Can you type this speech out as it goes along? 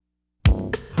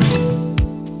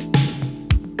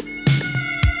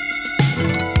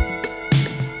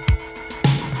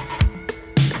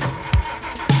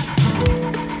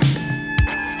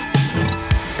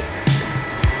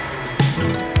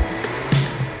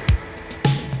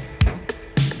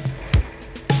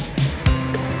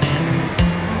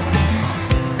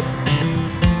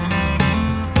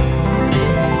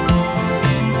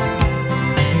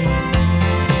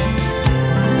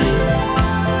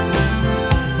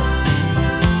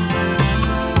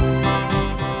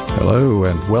Hello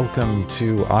and welcome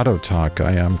to AutoTalk.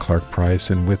 I am Clark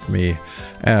Price, and with me,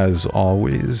 as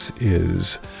always,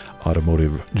 is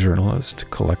automotive journalist,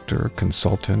 collector,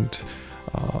 consultant,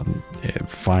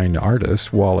 fine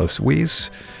artist Wallace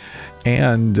Weiss,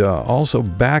 and also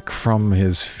back from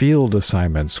his field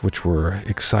assignments, which were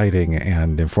exciting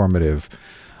and informative,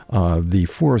 the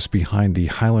force behind the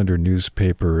Highlander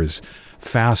newspaper's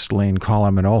Fast Lane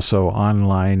column, and also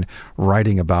online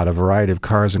writing about a variety of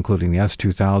cars, including the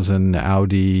S2000,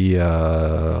 Audi,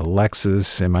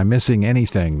 Lexus. Am I missing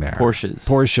anything there?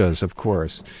 Porsches, of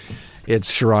course.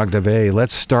 It's Chirag Dave.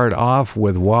 Let's start off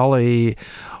with Wally.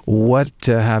 What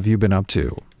have you been up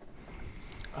to?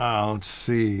 Let's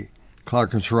see.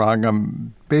 Clark and Chirag,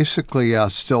 I'm basically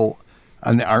still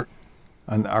an art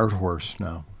horse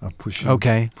now. Pushing my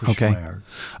art.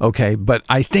 Okay, but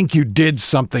I think you did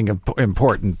something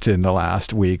important in the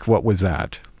last week. What was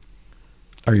that?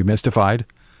 Are you mystified?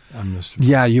 I'm mystified.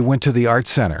 Yeah, you went to the Art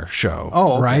Center show.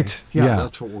 Oh, okay. Right? Yeah,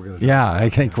 that's what we're going to do. Yeah, I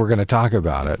think we're going to talk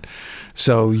about it.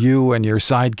 So you and your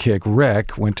sidekick,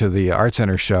 Rick, went to the Art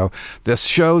Center show, this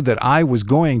show that I was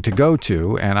going to go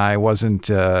to, and I wasn't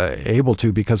able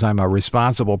to because I'm a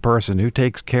responsible person who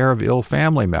takes care of ill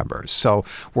family members. So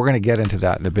we're going to get into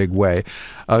that in a big way.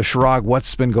 Chirag,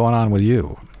 what's been going on with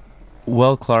you?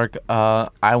 Well, Clark,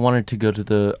 I wanted to go to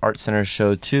the Art Center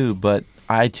show too, but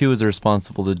I, too, was a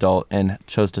responsible adult and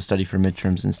chose to study for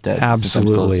midterms instead.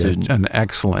 Absolutely, an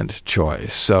excellent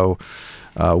choice. So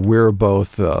we're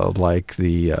both like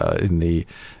in the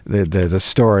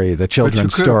story, the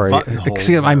children's story.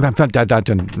 See, I'm not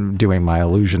doing my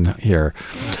illusion here.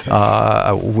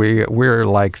 We're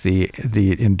like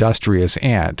the industrious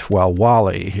ant, while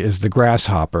Wally is the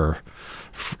grasshopper,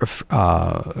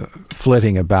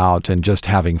 flitting about and just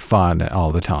having fun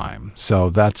all the time. So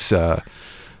that's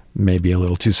maybe a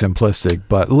little too simplistic,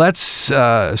 but let's,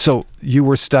 so you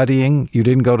were studying, you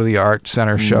didn't go to the Art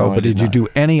Center show, No, but did you not. do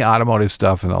any automotive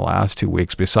stuff in the last 2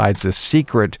 weeks besides this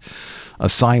secret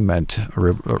assignment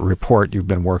report you've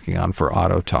been working on for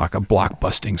AutoTalk, a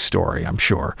blockbusting story, I'm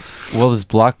sure? Well, this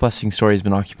blockbusting story has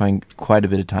been occupying quite a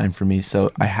bit of time for me, so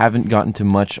I haven't gotten to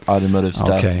much automotive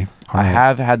stuff. Okay. All I right.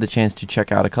 have had the chance to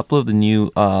check out a couple of the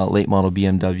new late model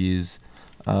BMWs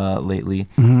lately.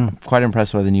 Mm-hmm. I'm quite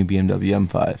impressed by the new BMW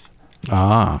M5.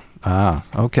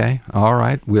 Okay. All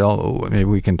right. Maybe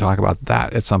we can talk about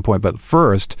that at some point. But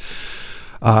first,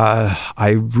 I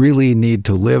really need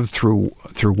to live through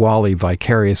Wally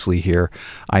vicariously here.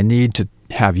 I need to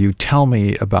have you tell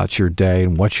me about your day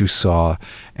and what you saw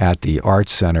at the Art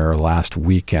Center last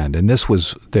weekend. And this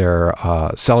was their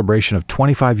celebration of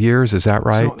 25 years, is that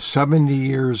right? So 70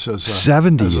 years as a...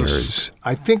 70 as a- years.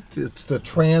 I think it's the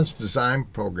Trans Design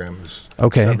Program is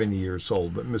Okay. 70 years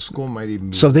old, but Miss School might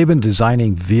even be So they've been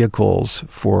designing vehicles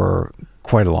for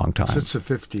quite a long time. since the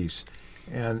 50s.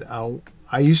 And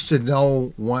I used to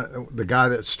know the guy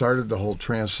that started the whole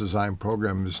Trans Design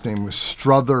Program. His name was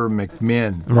Strother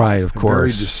McMinn. Right, of A very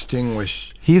course.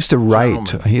 distinguished He used to write.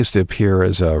 gentleman. He used to appear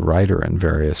as a writer in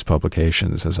various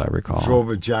publications, as I recall. Drove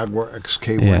a Jaguar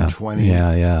XK120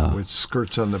 Yeah. with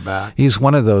skirts on the back. He's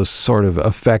one of those sort of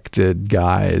affected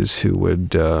guys who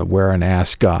would wear an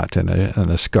ascot and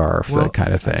a scarf, that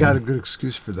kind of thing. I got a good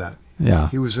excuse for that. Yeah.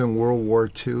 He was in World War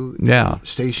II. Yeah.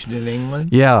 Stationed in England.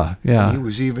 Yeah. And he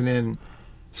was even in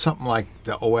something like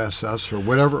the OSS or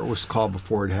whatever it was called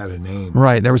before it had a name.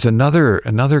 Right. There was another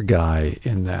guy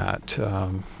in that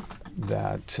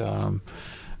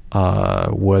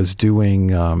was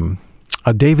doing.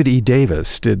 David E.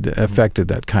 Davis affected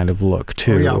that kind of look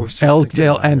too. Oh, yeah, I was just thinking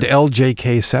about and it.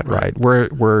 L.J.K. Setright.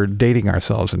 We're dating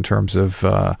ourselves in terms of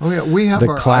We have the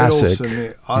our classic, idols in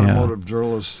the automotive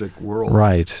journalistic world.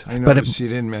 right. I But noticed you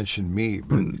didn't mention me.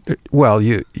 But well,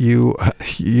 you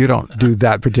don't do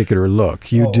that particular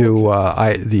look. You Oh, do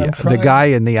I'm the trying. guy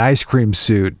in the ice cream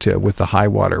suit with the high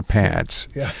water pants.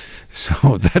 yeah,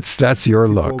 So that's your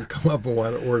people look. come up and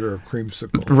want to order a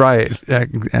creamsicle. Right,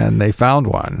 and they found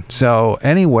one. So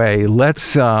anyway,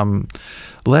 let's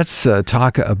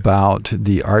talk about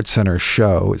the Art Center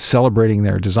show celebrating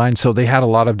their design. So they had a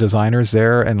lot of designers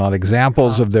there and a lot of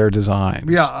examples of their designs.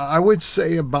 Yeah, I would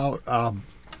say about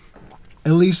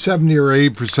at least 70 or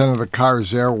 80% of the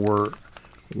cars there were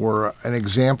an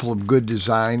example of good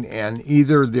design, and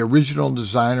either the original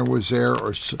designer was there,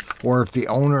 or if the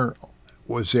owner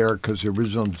was there, because the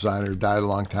original designer died a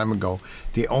long time ago,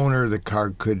 the owner of the car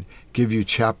could give you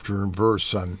chapter and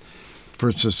verse on. For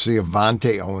instance, the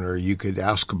Avante owner, you could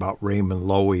ask about Raymond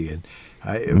Loewy,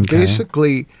 and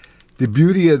basically, the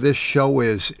beauty of this show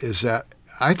is that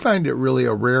I find it really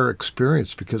a rare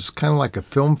experience because it's kind of like a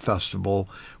film festival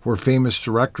where famous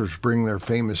directors bring their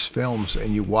famous films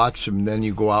and you watch them, and then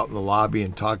you go out in the lobby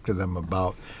and talk to them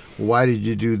about, well, why did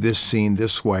you do this scene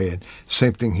this way? And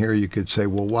same thing here, you could say,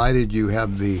 well, why did you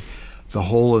have the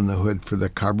hole in the hood for the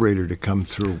carburetor to come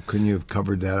through? Couldn't you have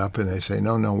covered that up? And they say,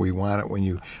 no, we want it when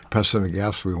you press on the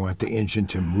gas. We want the engine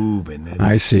to move, and then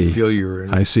I see. you feel you're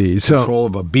in So, control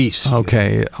of a beast.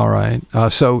 Okay, all right.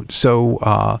 So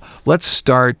let's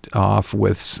start off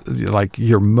with like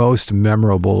your most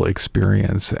memorable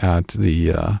experience at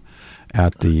the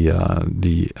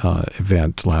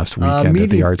event last weekend at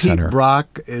the Art Pete Center.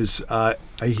 Brock is.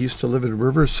 He used to live in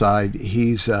Riverside.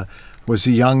 He's was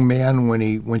a young man when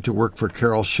he went to work for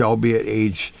Carroll Shelby at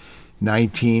age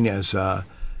 19 as a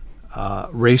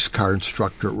race car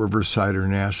instructor at Riverside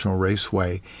International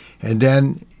Raceway. And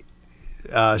then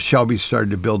Shelby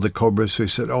started to build the Cobra, so he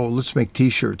said, oh, let's make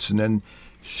T-shirts. And then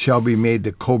Shelby made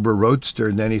the Cobra Roadster,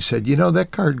 and then he said,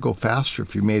 that car would go faster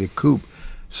if you made a coupe.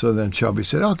 So then Shelby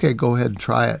said, okay, go ahead and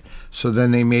try it. So then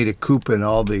they made a coupe, and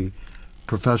all the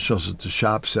professionals at the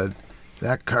shop said,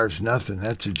 that car's nothing,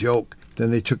 that's a joke. Then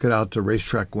they took it out to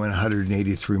racetrack, went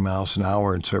 183 miles an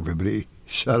hour, and so everybody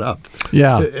shut up.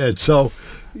 Yeah. And so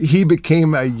he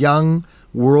became a young,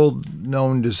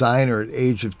 world-known designer at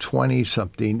age of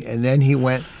 20-something, and then he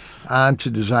went on to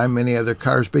design many other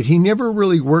cars, but he never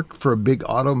really worked for a big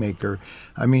automaker.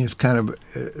 I mean, it's kind of,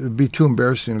 it'd be too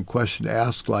embarrassing a question to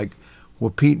ask, like,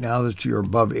 well, Pete, now that you're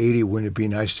above 80, wouldn't it be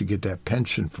nice to get that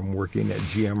pension from working at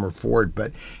GM or Ford?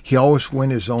 But he always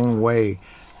went his own way,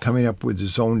 coming up with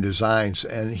his own designs.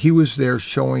 And he was there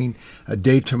showing a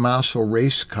De Tomaso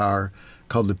race car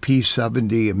called the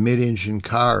P70, a mid-engine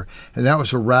car. And that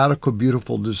was a radical,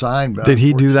 beautiful design. But did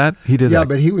he do that? He did that? Yeah,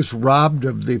 but he was robbed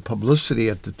of the publicity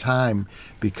at the time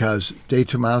because De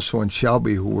Tomaso and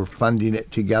Shelby, who were funding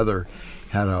it together,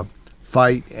 had a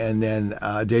fight, and then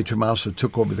De Tomaso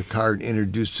took over the car and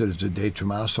introduced it as a De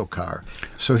Tomaso car.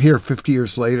 So here, 50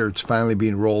 years later, it's finally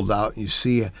being rolled out, and you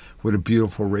see what a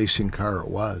beautiful racing car it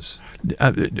was.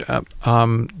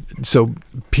 So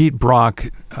Pete Brock,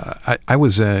 I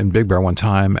was in Big Bear one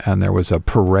time, and there was a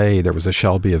parade. There was a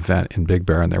Shelby event in Big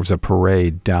Bear, and there was a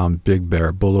parade down Big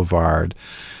Bear Boulevard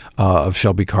of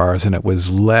Shelby cars, and it was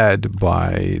led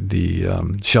by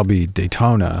the Shelby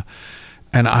Daytona.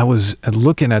 And I was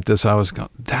looking at this, I was going,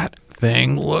 that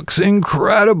thing looks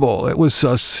incredible. It's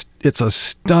a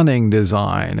stunning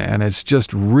design, and it's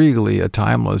just really a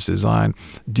timeless design.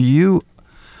 Do you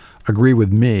agree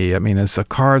with me? I mean, it's the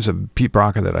cars of Pete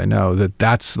Brock that I know,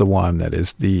 that's the one that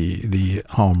is the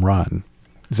home run.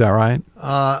 Is that right?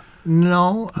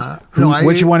 No.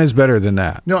 Which one is better than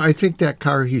that? No, I think that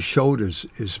car he showed is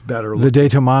better. The De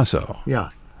Tomaso. Yeah.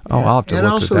 Oh, I'll have to and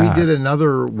look also at that. he did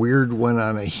another weird one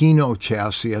on a Hino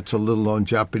chassis. That's a little-known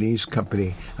Japanese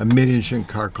company, a mid-engine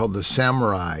car called the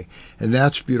Samurai, and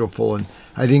that's beautiful. And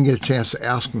I didn't get a chance to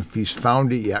ask him if he's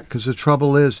found it yet, because the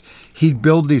trouble is he'd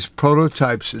build these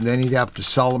prototypes, and then he'd have to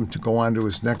sell them to go on to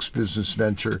his next business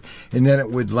venture, and then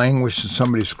it would languish in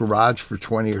somebody's garage for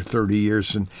 20 or 30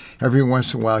 years, and every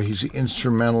once in a while he's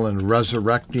instrumental in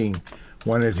resurrecting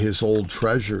one of his old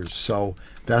treasures. So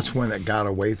that's when it got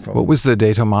away from him. What was the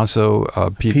De Tomaso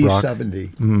Pete Brock?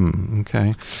 P70.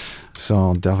 Okay.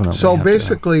 So definitely. So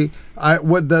basically,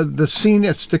 what the scene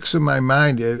that sticks in my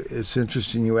mind, it's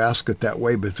interesting you ask it that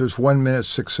way, but there's 1 minute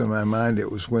sticks in my mind.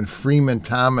 It was when Freeman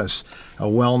Thomas, a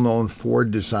well-known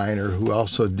Ford designer who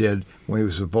also did, when he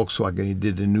was at Volkswagen, he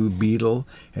did the new Beetle,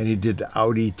 and he did the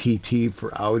Audi TT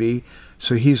for Audi.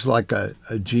 So he's like a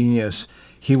genius.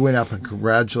 He went up and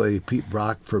congratulated Pete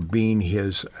Brock for being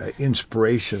his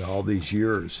inspiration all these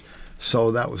years.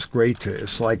 So that was great.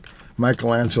 It's like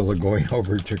Michelangelo going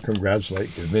over to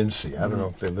congratulate Da Vinci. I don't know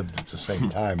if they lived at the same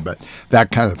time, but that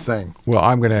kind of thing. Well,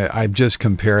 I've just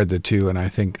compared the two, and I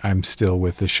think I'm still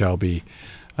with the Shelby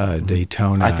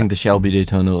Daytona. I think the Shelby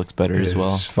Daytona looks better as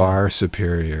well. It's far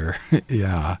superior.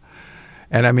 Yeah.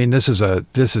 And I mean, this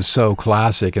is so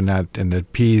classic, and the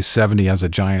P70 has a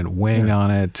giant wing on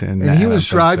it, and he was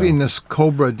driving this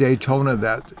Cobra Daytona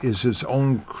that is his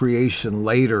own creation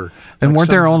later. And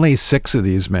weren't there only 6 of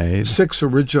these made? 6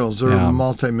 originals. They're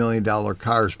multi-million-dollar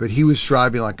cars, but he was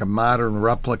driving like a modern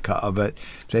replica of it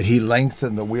that he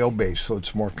lengthened the wheelbase so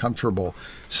it's more comfortable.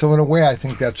 So in a way, I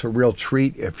think that's a real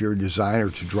treat if you're a designer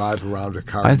to drive around a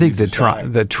car. I think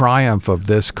the triumph of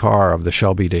this car, of the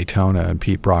Shelby Daytona, and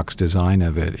Pete Brock's design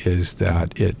of it, is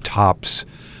that it tops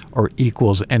or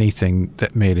equals anything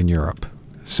that made in Europe.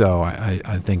 So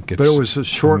I think it's But it was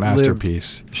a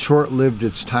masterpiece. Short-lived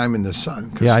its time in the sun.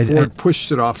 Because Ford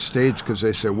pushed it off stage because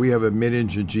they said, we have a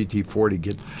mid-engine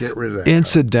GT40, get rid of that.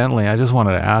 Incidentally, I just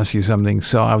wanted to ask you something.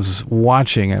 So I was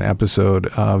watching an episode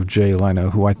of Jay Leno,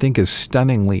 who I think is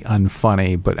stunningly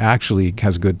unfunny, but actually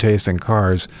has good taste in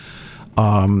cars.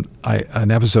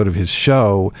 An episode of his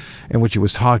show in which he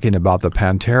was talking about the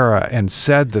Pantera and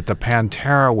said that the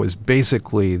Pantera was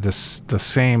basically the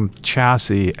same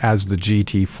chassis as the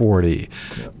GT40.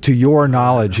 Yeah. To your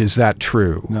knowledge, is that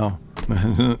true? No.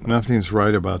 Nothing's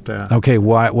right about that. Okay,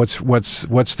 what's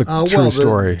the true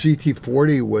story? The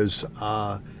GT40 was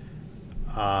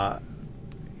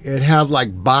it had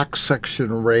like box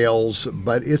section rails,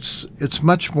 but it's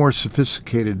much more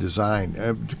sophisticated design,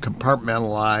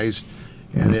 compartmentalized.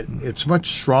 And it's much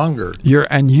stronger. You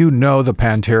know the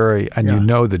Pantera and you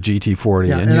know the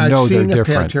GT40 and you know they're different.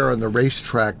 I've seen the Pantera on the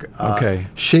racetrack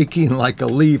shaking like a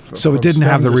leaf. So it didn't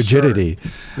have the rigidity.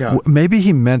 Yeah. Maybe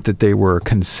he meant that they were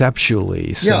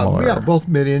conceptually similar. Yeah, both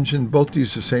mid-engine, both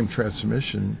use the same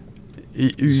transmission.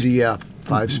 ZF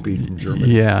 5-speed in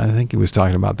Germany. Yeah, I think he was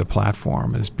talking about the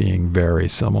platform as being very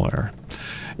similar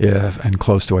and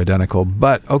close to identical.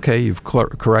 But okay, you've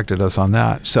corrected us on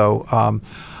that. So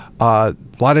a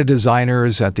lot of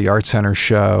designers at the Art Center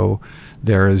show.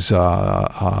 There's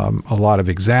a lot of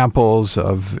examples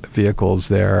of vehicles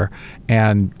there.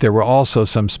 And there were also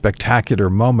some spectacular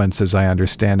moments, as I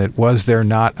understand it. Was there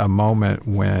not a moment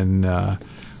when the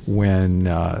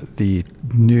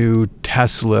new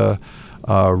Tesla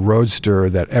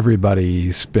Roadster that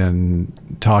everybody's been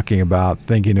talking about,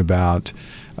 thinking about,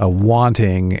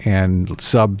 wanting, and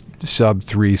sub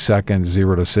 3 seconds,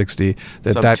 0 to 60.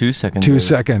 Sub 2 seconds. 2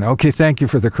 second. Okay, thank you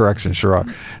for the correction,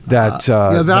 Shirok.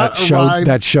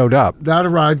 That showed up. That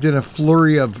arrived in a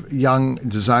flurry of young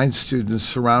design students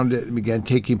surrounded it and began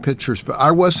taking pictures. But I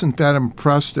wasn't that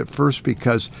impressed at first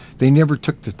because they never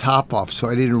took the top off, so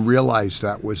I didn't realize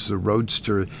that was the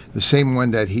Roadster, the same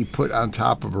one that he put on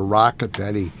top of a rocket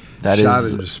that he shot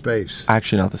into space.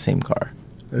 Actually, not the same car.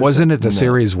 Wasn't it the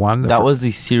Series 1? That was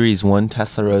the Series 1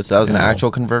 Tesla Roadster. That was an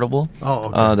actual convertible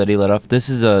that he let off. This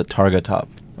is a Targa top.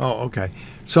 Oh, okay.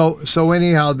 So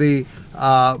anyhow,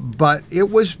 but it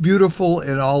was beautiful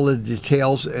in all the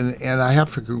details, and I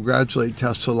have to congratulate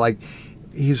Tesla. Like,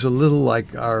 he's a little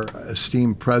like our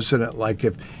esteemed president. Like,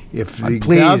 if the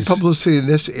bad publicity in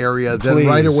this area, then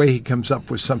right away he comes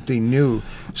up with something new.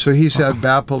 So he's had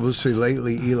bad publicity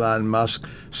lately, Elon Musk.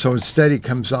 So instead he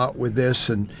comes out with this,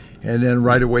 and then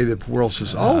right away the world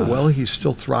says, "Oh, well, he's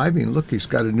still thriving. Look, he's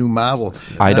got a new model."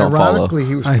 I don't follow.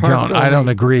 I don't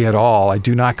agree at all. I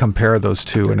do not compare those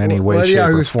two in any way, shape,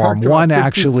 or form. One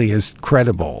actually is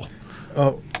credible.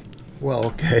 Oh, well,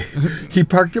 okay. He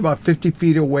parked about 50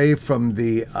 feet away from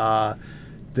the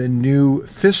new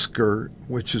Fisker,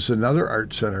 which is another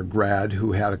Art Center grad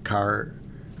who had a car.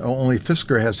 Only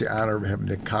Fisker has the honor of having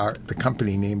the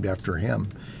company named after him.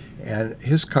 And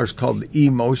his car's called the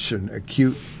E-Motion,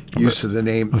 acute use of the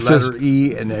name, letter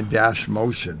E and then dash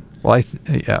motion. Well,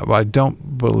 I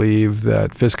don't believe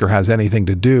that Fisker has anything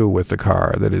to do with the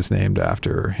car that is named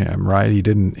after him, right?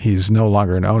 He's no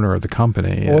longer an owner of the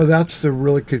company. Well, that's the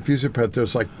really confusing part.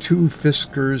 There's like two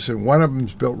Fiskers, and one of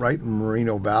them's built right in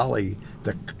Moreno Valley,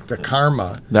 the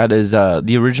Karma. That is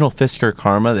the original Fisker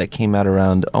Karma that came out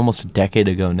around almost a decade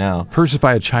ago now. Purchased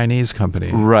by a Chinese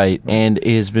company. Right, and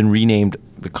it has been renamed,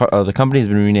 the company has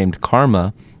been renamed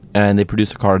Karma, and they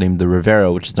produce a car named the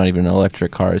Rivera, which is not even an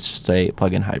electric car; it's just a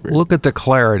plug-in hybrid. Look at the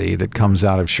clarity that comes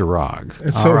out of Chirag.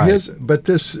 And so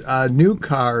this new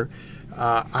car,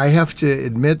 I have to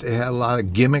admit, it had a lot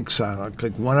of gimmicks on it.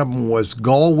 Like one of them was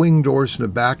gull wing doors in the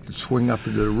back that swing up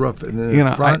into the roof, and then in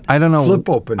the front, I don't know, flip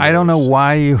open doors. I don't know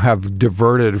why you have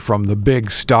diverted from the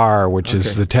big star, which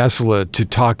is the Tesla, to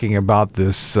talking about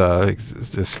this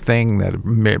thing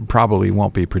that probably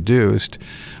won't be produced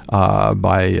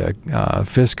by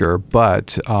Fisker.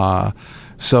 But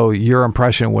so your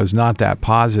impression was not that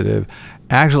positive.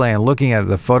 Actually, I'm looking at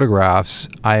the photographs.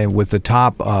 With the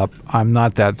top up, I'm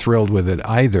not that thrilled with it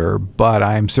either. But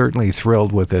I'm certainly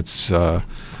thrilled with its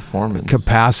performance,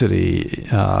 capacity,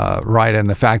 right, and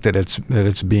the fact that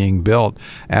it's being built.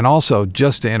 And also,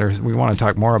 just to we want to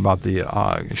talk more about the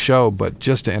show, but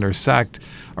just to interject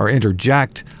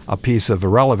a piece of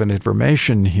irrelevant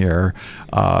information here.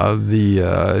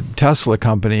 The Tesla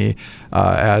company,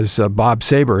 as Bob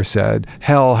Saber said,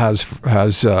 hell has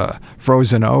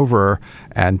frozen over,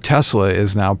 and Tesla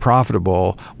is now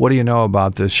profitable. What do you know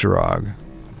about this, Chirag?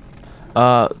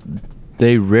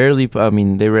 They rarely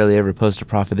ever post a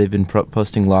profit. They've been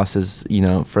posting losses,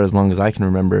 for as long as I can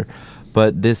remember.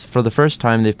 But for the first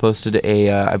time, they've posted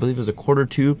I believe it was a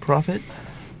Q2 profit.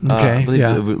 Okay, I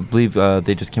believe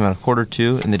they just came out of quarter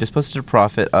two, and they just posted a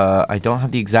profit. I don't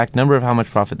have the exact number of how much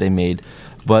profit they made,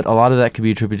 but a lot of that could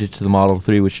be attributed to the Model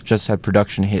 3, which just had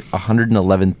production hit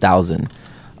 111,000.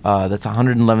 That's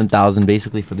 111,000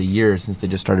 basically for the year since they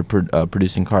just started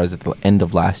producing cars at the end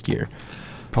of last year.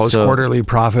 Post-quarterly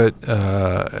profit,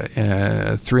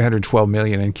 $312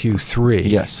 million in Q3.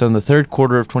 Yes. So in the third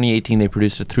quarter of 2018, they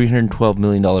produced a $312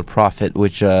 million profit,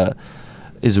 which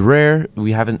is rare.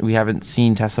 We haven't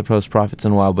seen Tesla post profits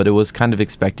in a while, but it was kind of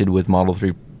expected with Model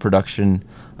 3 production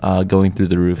going through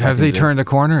the roof. Have they turned the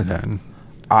corner then?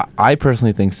 I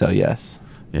personally think so. Yes.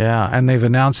 Yeah, and they've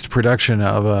announced production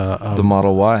of the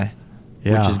Model Y.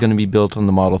 Yeah. Which is going to be built on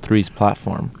the Model 3's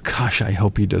platform. Gosh, I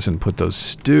hope he doesn't put those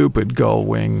stupid gull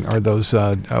wing or those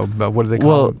what do they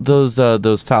call them? Those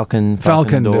Falcon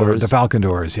doors. The Falcon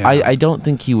doors. Yeah. I don't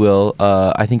think he will.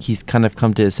 I think he's kind of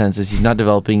come to his senses. He's not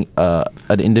developing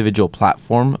an individual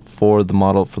platform for the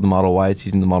Model Y. It's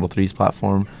using the Model 3's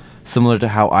platform, similar to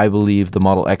how I believe the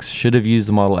Model X should have used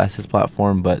the Model S's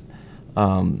platform, but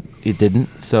it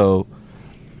didn't. So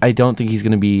I don't think he's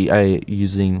going to be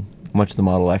using much of the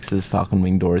Model X's Falcon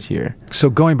Wing doors here. So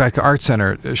going back to Art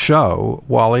Center show,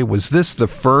 Wally, was this the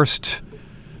first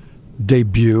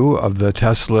debut of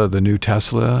the new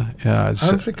Tesla? I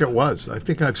don't think it was. I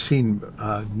think I've seen,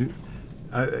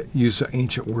 use the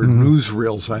ancient word,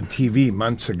 newsreels on TV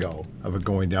months ago of it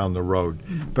going down the road.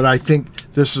 But I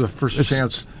think this is the first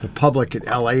chance the public in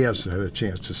LA has had a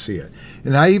chance to see it.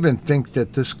 And I even think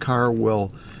that this car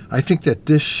I think that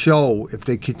this show, if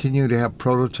they continue to have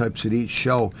prototypes at each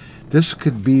show, this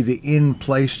could be the in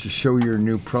place to show your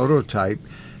new prototype.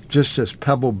 Just as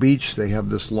Pebble Beach, they have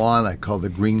this lawn I call the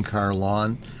Green Car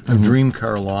Lawn, a Dream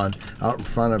Car Lawn, out in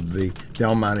front of the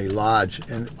Del Monte Lodge.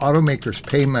 And automakers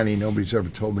pay money. Nobody's ever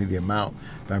told me the amount,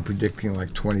 but I'm predicting like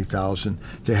 $20,000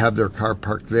 to have their car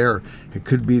parked there. It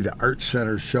could be the Art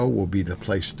Center show will be the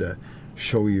place to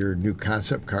show your new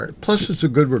concept car. Plus, it's a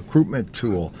good recruitment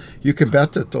tool. You can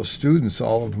bet that those students,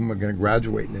 all of them are going to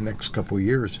graduate in the next couple of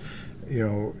years.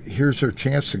 Here's their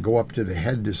chance to go up to the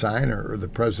head designer or the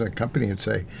president of the company and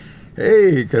say,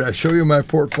 hey, can I show you my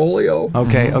portfolio?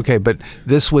 Okay, but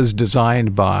this was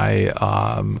designed by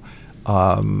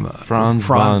Franz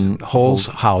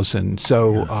Holzhausen.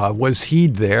 So was he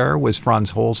there? Was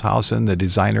Franz Holzhausen the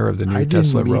designer of the new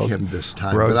Tesla Roadster? I didn't meet him this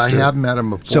time, but I have met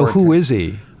him before. So who is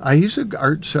he? He's an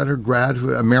Art Center grad,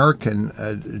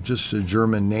 American, just a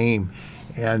German name,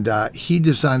 and he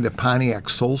designed the Pontiac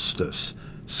Solstice.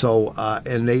 So,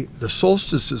 the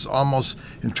Solstice is almost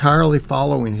entirely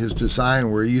following his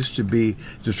design, where it used to be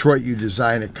Detroit, you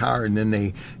design a car, and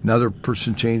then another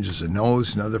person changes the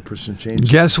nose, another person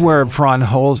changes. Guess where Franz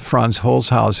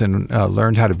Holzhausen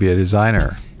learned how to be a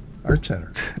designer? Art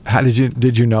Center. How did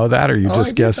you know that, or are you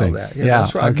just guessing? I did know that.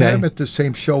 That's right. I met him at the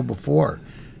same show before.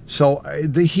 So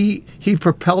he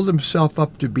propelled himself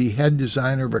up to be head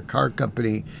designer of a car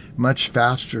company much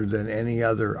faster than any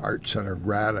other Art Center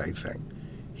grad, I think.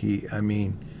 He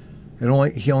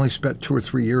only spent 2 or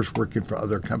 3 years working for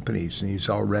other companies, and he's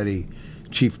already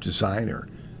chief designer.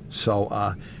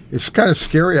 So it's kind of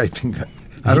scary, I think.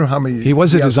 I don't know how many. He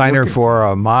was a designer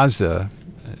for Mazda,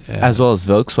 as well as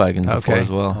Volkswagen before as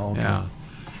well. Oh, okay.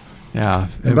 Yeah.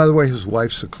 And by the way, his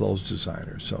wife's a clothes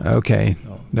designer. So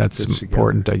that's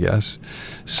important, I guess.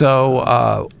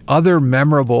 So other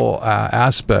memorable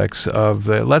aspects of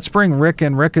let's bring Rick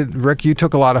in. Rick, you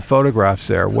took a lot of photographs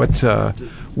there.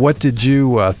 What did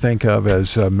you think of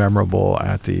as memorable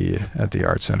at the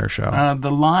Art Center show?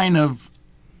 The line of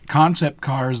concept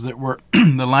cars that were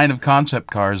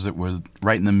was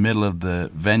right in the middle of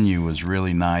the venue was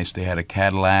really nice. They had a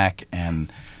Cadillac and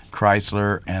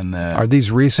Chrysler and the Are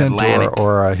these recent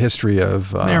or a history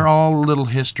of? They're all a little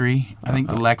history. I think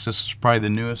the Lexus is probably the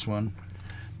newest one,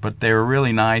 but they were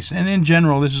really nice. And in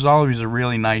general, this is always a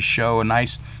really nice show, a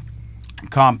nice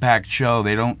compact show.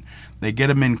 They get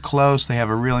them in close. They have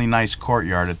a really nice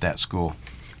courtyard at that school.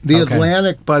 The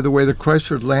Atlantic, by the way, the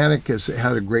Chrysler Atlantic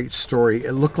had a great story.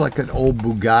 It looked like an old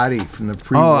Bugatti from the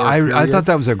pre-war period. I thought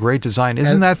that was a great design.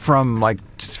 Isn't that from like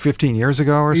 15 years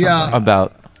ago or something? Yeah.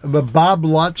 But Bob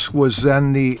Lutz was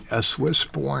then the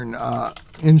Swiss-born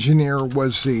engineer,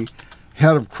 was the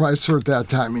head of Chrysler at that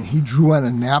time, and he drew on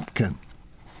a napkin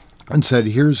and said,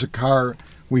 here's a car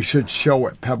we should show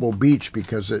at Pebble Beach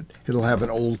because it'll have an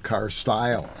old car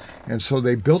style. And so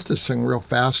they built this thing real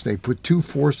fast. They put 2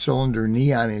 4-cylinder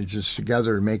neon engines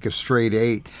together to make a straight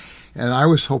 8. And I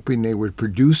was hoping they would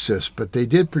produce this, but they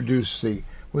did produce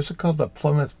what's it called, the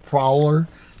Plymouth Prowler?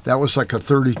 That was like a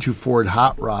 32 Ford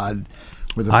hot rod.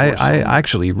 I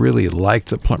actually really liked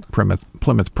the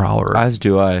Plymouth Prowler. As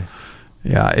do I.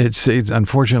 Yeah, it's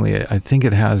unfortunately, I think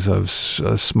it has a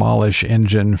smallish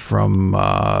engine from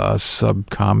a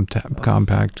compact It's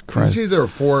Chrysler. either a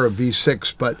 4 or a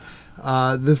V6, but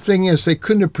the thing is, they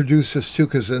couldn't have produced this too,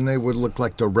 because then they would look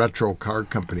like the retro car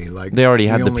company. Like They already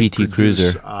had we the only PT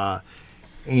produce, Cruiser.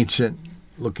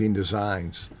 Ancient-looking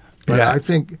designs. But Yeah. I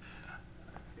think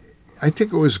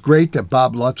it was great that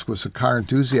Bob Lutz was a car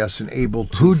enthusiast and able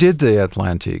to. Who did the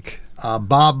Atlantique?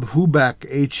 Bob Hubbach,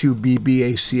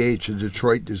 Hubbach, a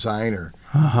Detroit designer.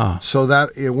 Uh-huh. So that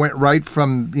it went right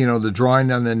from the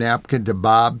drawing on the napkin to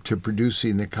Bob to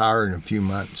producing the car in a few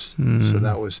months. So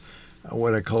that was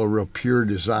what I call a real pure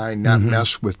design, not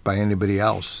messed with by anybody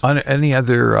else. Any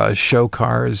other show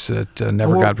cars that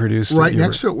never got produced? Right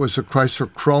next to it was a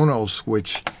Chrysler Kronos,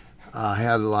 which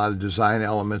had a lot of design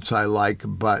elements I like,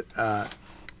 but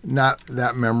not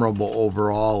that memorable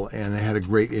overall. And it had a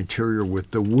great interior with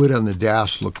the wood on the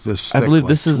dash looked this thick. I believe like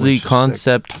this is 2 the inches thick.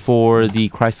 concept for the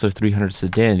Chrysler 300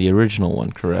 sedan, the original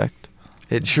one, correct?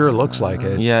 It sure looks like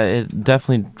it. Yeah, it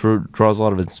definitely draws a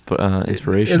lot of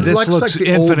inspiration. This looks the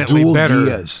infinitely old dual better.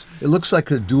 Gias. It looks like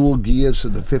the dual Gias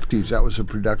of the 50s. That was a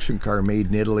production car made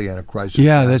in Italy on a Chrysler.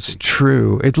 Yeah, chassis. that's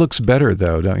true. It looks better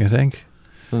though, don't you think?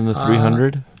 Than the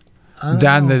 300?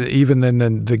 Than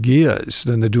the Gias,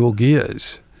 than the dual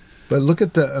Gias. But look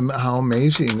at how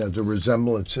amazing the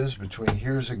resemblance is between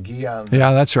here's a Gia on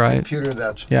Yeah, that's right. computer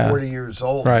that's Yeah. 40 years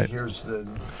old, Right. and here's the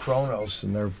Kronos,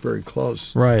 and they're very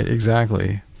close. Right,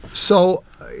 exactly. So,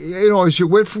 as you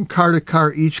went from car to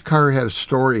car, each car had a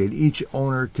story, and each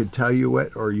owner could tell you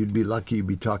it, or you'd be lucky you'd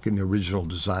be talking the original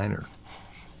designer.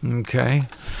 Okay.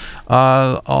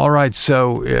 All right.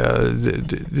 So,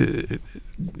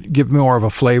 give me more of a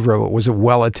flavor of it. Was it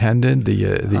well attended? The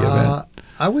event.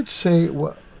 I would say,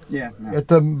 at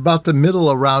about the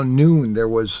middle around noon, there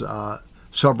was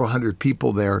several hundred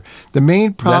people there. The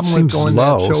main problem That with seems going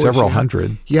low, to that show several is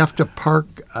hundred. You have to park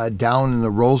down in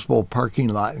the Rose Bowl parking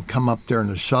lot and come up there in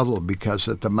a shuttle, because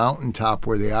at the mountaintop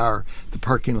where they are, the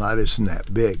parking lot isn't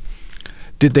that big.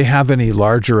 Did they have any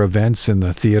larger events in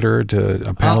the theater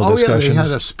to panel discussions? Yeah,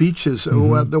 they had speeches.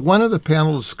 One of the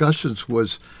panel discussions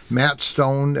was Matt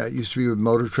Stone, that used to be with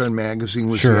Motor Trend magazine,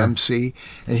 was Sure. the MC,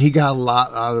 and he got a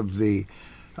lot out of the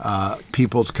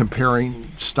people comparing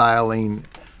styling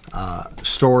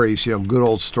stories, good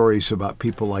old stories about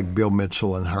people like Bill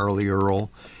Mitchell and Harley Earl,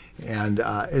 and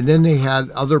then they had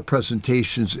other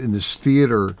presentations in this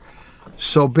theater.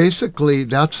 So basically,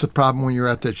 that's the problem when you're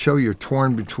at that show. You're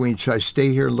torn between, should I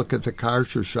stay here and look at the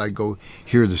cars, or should I go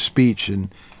hear the speech?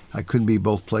 And I couldn't be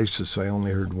both places, so I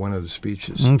only heard one of the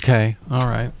speeches. Okay. All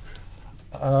right.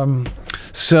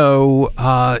 So,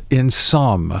 in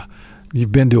sum,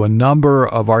 you've been to a number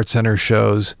of Art Center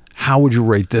shows. How would you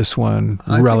rate this one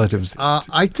relative?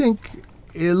 I think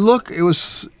it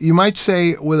was, you might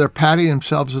say, well, they're patting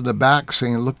themselves on the back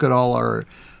saying, look at all our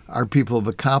people have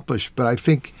accomplished. But I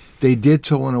think they did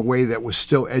so in a way that was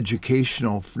still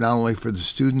educational, not only for the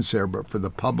students there, but for the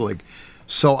public.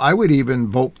 So I would even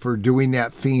vote for doing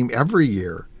that theme every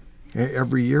year.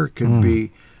 Every year could be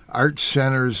Art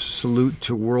Center's Salute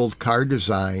to World Car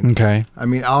Design. Okay. I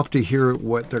mean, I'll have to hear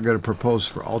what they're going to propose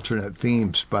for alternate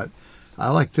themes, but I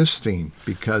like this theme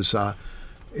because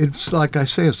it's like I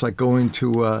say, it's like going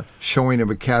to a showing of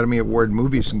Academy Award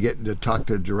movies and getting to talk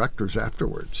to directors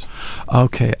afterwards.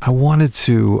 Okay. I wanted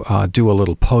to do a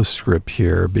little postscript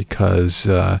here because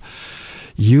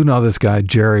you know this guy,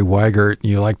 Jerry Weigert, and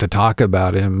you like to talk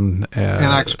about him. And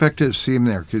I expected to see him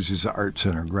there because he's an Art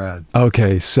Center grad.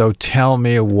 Okay. So tell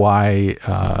me why,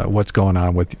 what's going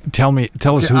on with, tell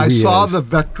us who he is. I saw the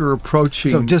Vector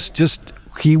approaching. So just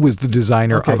he was the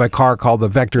designer Okay. of a car called the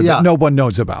Vector Yeah. that no one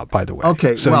knows about, by the way.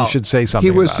 Okay, So well, you should say something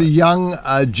he was about a it.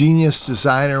 young genius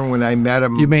designer when I met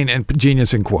him. You mean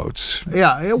genius in quotes?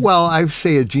 Yeah, well, I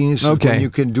say a genius is Okay. when you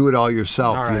can do it all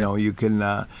yourself. All right. You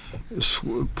can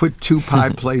put 2 pie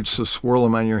plates to swirl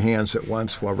them on your hands at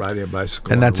once while riding a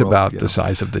bicycle. And on a that's rope, about you the know.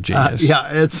 size of the genius. Yeah,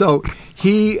 and so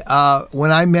he,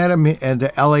 when I met him at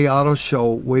the LA Auto Show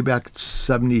way back in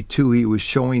 '72, he was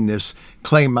showing this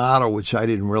clay model, which I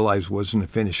didn't realize wasn't a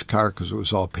finished car because it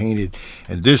was all painted.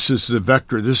 And this is the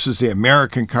Vector. This is the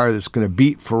American car that's going to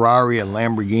beat Ferrari and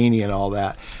Lamborghini and all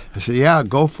that. I said, yeah,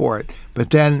 go for it.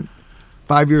 But then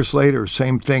 5 years later,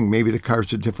 same thing. Maybe the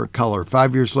car's a different color.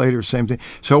 5 years later, same thing.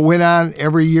 So it went on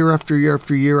every year after year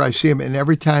after year. I see him, and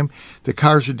every time the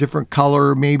car's a different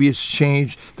color. Maybe it's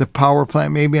changed. The power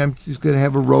plant, maybe he's going to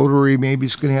have a rotary. Maybe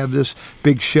he's going to have this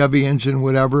big Chevy engine,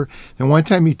 whatever. And one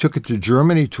time he took it to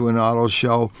Germany to an auto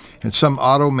show, and some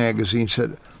auto magazine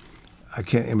said, I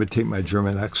can't imitate my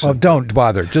German accent. Well, don't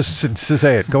bother. Just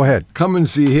say it. Go ahead. Come and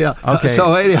see here. Okay.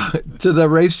 So anyhow, to the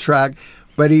racetrack.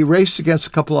 But he raced against a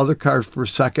couple other cars for a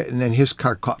second, and then his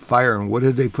car caught fire. And what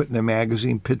did they put in the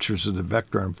magazine? Pictures of the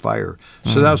Vector on fire.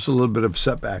 So that was a little bit of a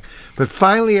setback. But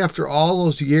finally, after all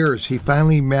those years, he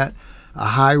finally met a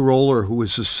high roller who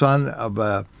was the son of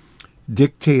a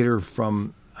dictator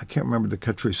from, I can't remember the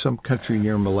country, some country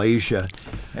near Malaysia.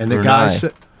 And the guy Brunei.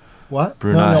 said, what?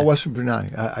 Brunei. No, it wasn't Brunei.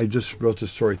 I just wrote the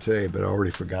story today, but I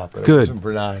already forgot. But Good. It wasn't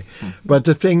Brunei. But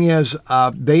the thing is,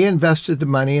 they invested the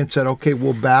money and said, okay,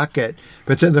 we'll back it.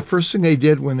 But then the first thing they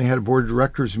did when they had a board of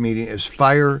directors meeting is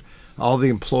fire all the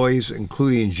employees,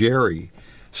 including Jerry.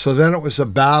 So then it was a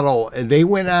battle, and they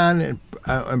went on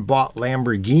and bought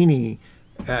Lamborghini.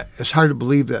 It's hard to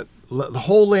believe that the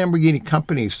whole Lamborghini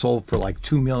company sold for like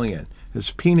 $2 million. It's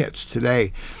peanuts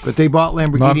today, but they bought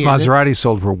Lamborghini. Maserati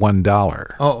sold for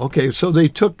 $1. Oh, okay. So they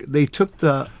took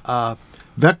the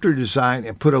Vector design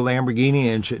and put a Lamborghini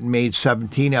engine and made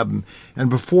 17 of them. And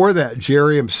before that,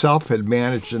 Jerry himself had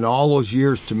managed in all those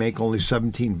years to make only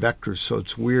 17 Vectors. So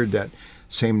it's weird that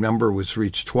same number was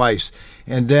reached twice.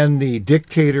 And then the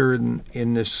dictator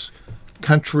in this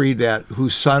country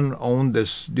whose son owned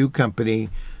this new company,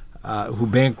 who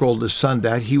bankrolled his son,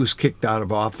 that he was kicked out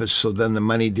of office, so then the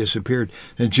money disappeared.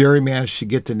 And Jerry managed to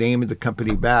get the name of the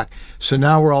company back. So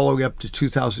now we're all the way up to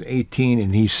 2018,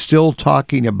 and he's still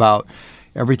talking about,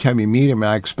 every time you meet him, and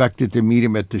I expected to meet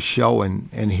him at the show and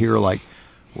hear like,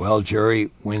 well,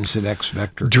 Jerry wins the next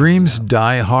Vector. Dreams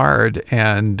die hard,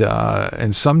 and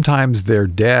sometimes they're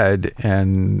dead,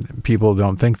 and people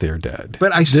don't think they're dead.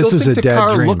 But I still this is think a the dead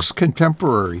car dream. looks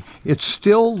contemporary. It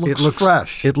still looks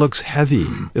fresh. It looks heavy.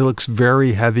 It looks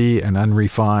very heavy and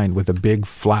unrefined with a big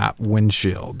flat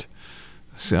windshield.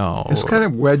 So It's kind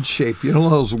of wedge shaped. You know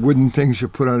those wooden things you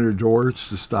put on your doors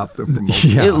to stop them from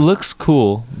opening? yeah. It looks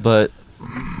cool, but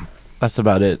that's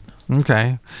about it.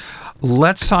 Okay.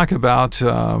 Let's talk about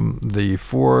the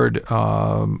Ford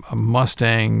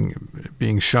Mustang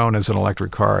being shown as an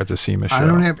electric car at the SEMA show. I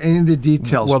don't have any of the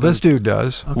details. Well, but this dude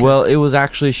does. Okay. Well, it was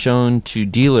actually shown to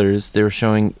dealers. They were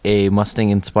showing a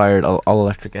Mustang-inspired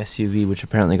all-electric SUV, which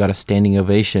apparently got a standing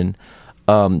ovation.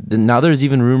 Now there's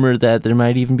even rumor that there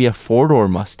might even be a four-door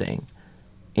Mustang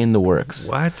in the works.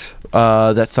 What?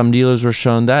 That some dealers were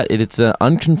shown that. It's an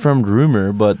unconfirmed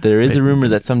rumor, but there is a rumor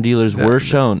that some dealers were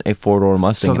shown a four-door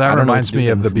Mustang. So that I don't know what reminds to do me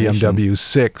with of the information. BMW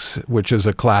 6, which is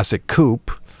a classic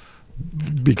coupe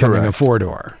becoming a Correct.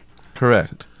 four-door.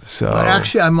 Correct. So But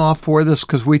actually, I'm all for this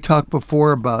because we talked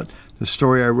before about the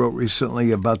story I wrote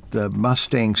recently about the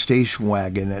Mustang station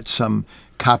wagon that some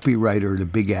copywriter at a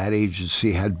big ad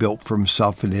agency had built for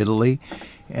himself in Italy.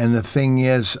 And the thing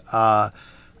is,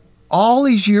 all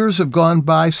these years have gone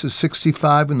by since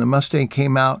 '65 when the Mustang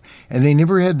came out, and they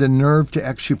never had the nerve to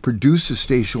actually produce a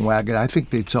station wagon. I think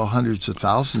they'd sell hundreds of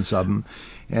thousands of them.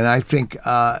 And I think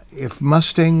if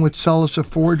Mustang would sell us a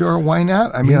four-door, why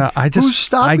not? I mean, who's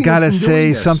stopping I it gotta from doing say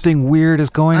this? something weird is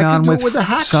going I can on do it with with a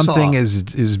hacksaw. something is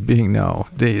being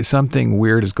something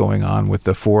weird is going on with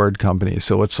the Ford company.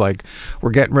 So it's like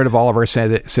we're getting rid of all of our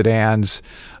sedans,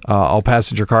 all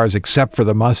passenger cars except for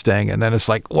the Mustang, and then it's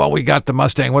like, well, we got the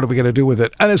Mustang. What are we gonna do with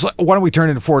it? And it's like, why don't we turn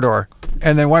it into four-door?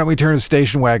 And then why don't we turn it into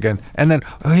station wagon? And then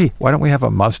hey, why don't we have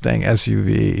a Mustang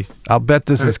SUV? I'll bet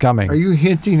this is coming. Are you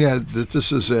hinting at that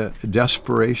this is a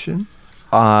desperation?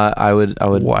 I would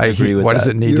Why agree with why that. does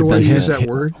it need You to don't be want to use hinted? that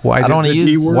word? Why I don't wanna did-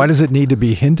 use- D word? Why does it need to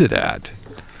be hinted at?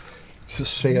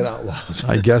 Just say it out loud.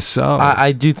 I guess so.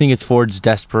 I do think it's Ford's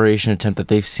desperation attempt that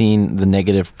they've seen the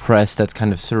negative press that's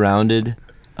kind of surrounded,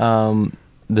 the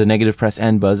negative press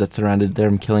and buzz that surrounded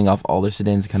them killing off all their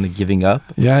sedans, kind of giving up.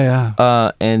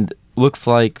 Yeah. And looks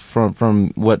like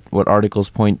from what articles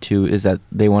point to is that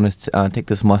they want to take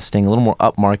this Mustang a little more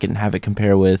upmarket and have it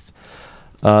compare with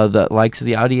the likes of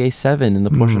the Audi A7 and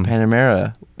the Porsche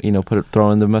Panamera. You know,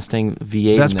 throw in the Mustang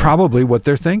V8. That's in there. probably what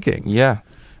they're thinking. Yeah.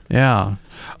 Yeah.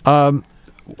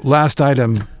 Last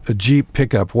item, a Jeep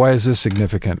pickup. Why is this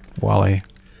significant, Wally?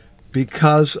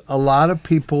 Because a lot of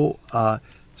people,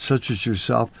 such as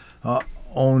yourself,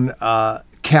 own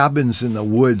cabins in the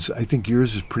woods. I think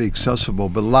yours is pretty accessible,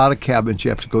 but a lot of cabins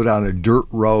you have to go down a dirt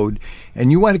road,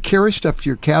 and you want to carry stuff to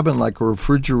your cabin like a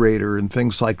refrigerator and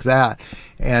things like that.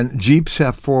 And Jeeps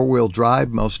have four-wheel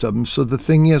drive, most of them. So the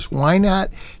thing is, why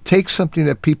not take something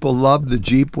that people love, the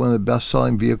Jeep, one of the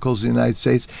best-selling vehicles in the United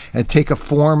States, and take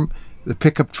the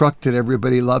pickup truck that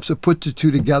everybody loves, and put the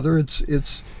two together.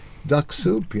 It's duck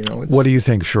soup. You know. What do you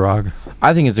think, Shirag?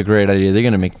 I think it's a great idea. They're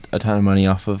going to make a ton of money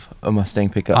off of a Mustang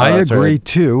pickup. I agree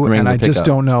too, and Wrangler I just pickup.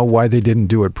 don't know why they didn't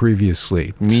do it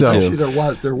previously. Me so, too.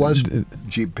 Actually, there was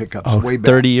Jeep pickups Oh, way back.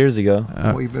 30 years ago.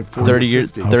 Even 40 30 or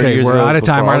years- 50. 30 Okay, years we're ago out of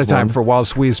time. before We're I out was of time born. for Wall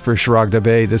Squeeze for Shirag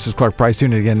Dubé. This is Clark Price.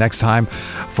 Tune in again next time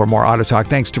for more Auto Talk.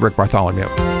 Thanks to Rick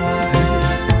Bartholomew.